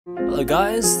Hello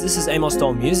guys, this is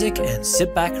Amosdoll Music, and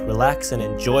sit back, relax and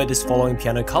enjoy this following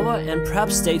piano cover, and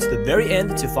perhaps stay to the very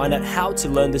end to find out how to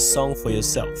learn this song for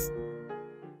yourself.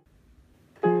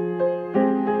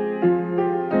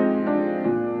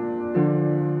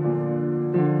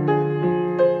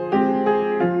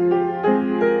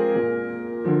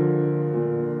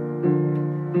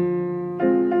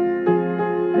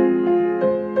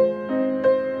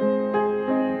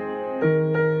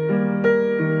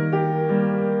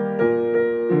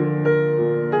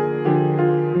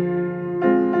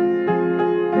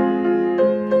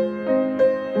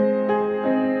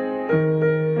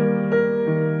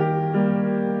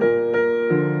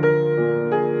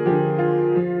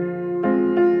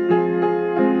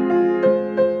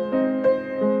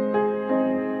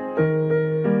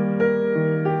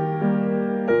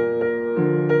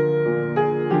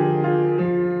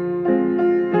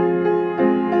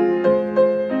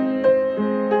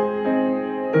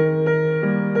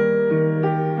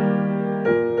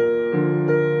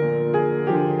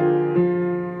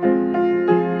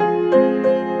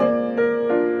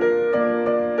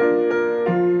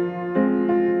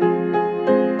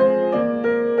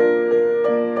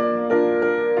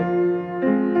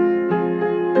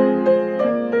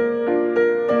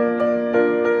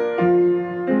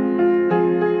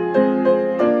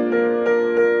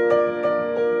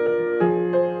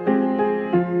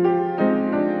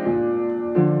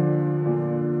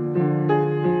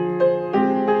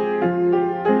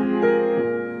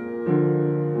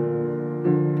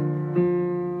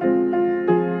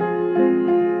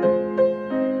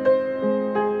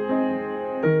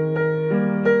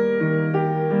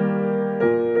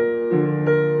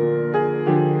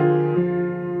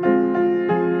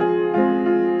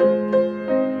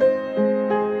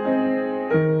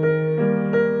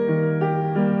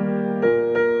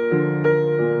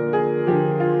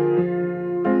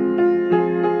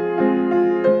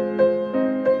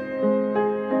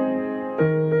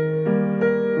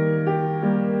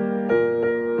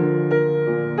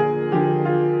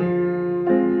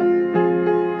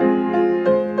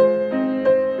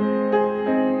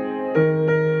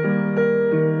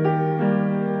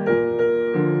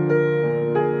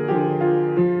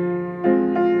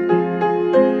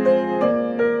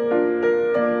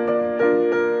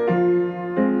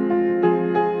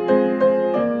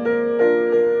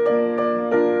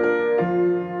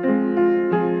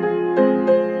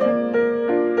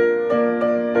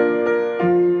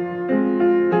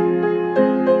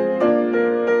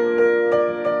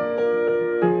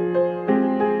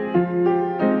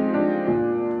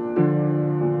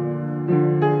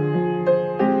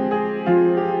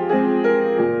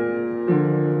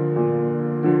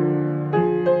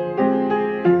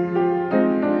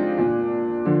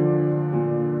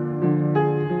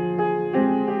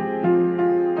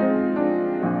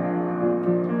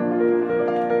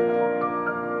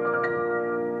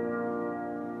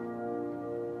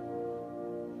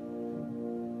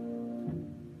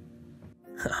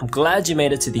 I'm glad you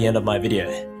made it to the end of my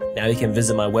video. Now you can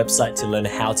visit my website to learn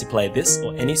how to play this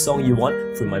or any song you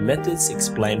want through my methods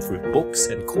explained through books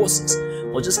and courses,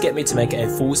 or just get me to make a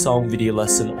full song video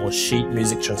lesson or sheet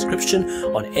music transcription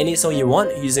on any song you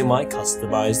want using my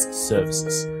customized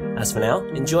services. As for now,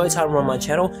 enjoy your time on my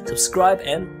channel, subscribe,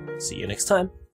 and see you next time.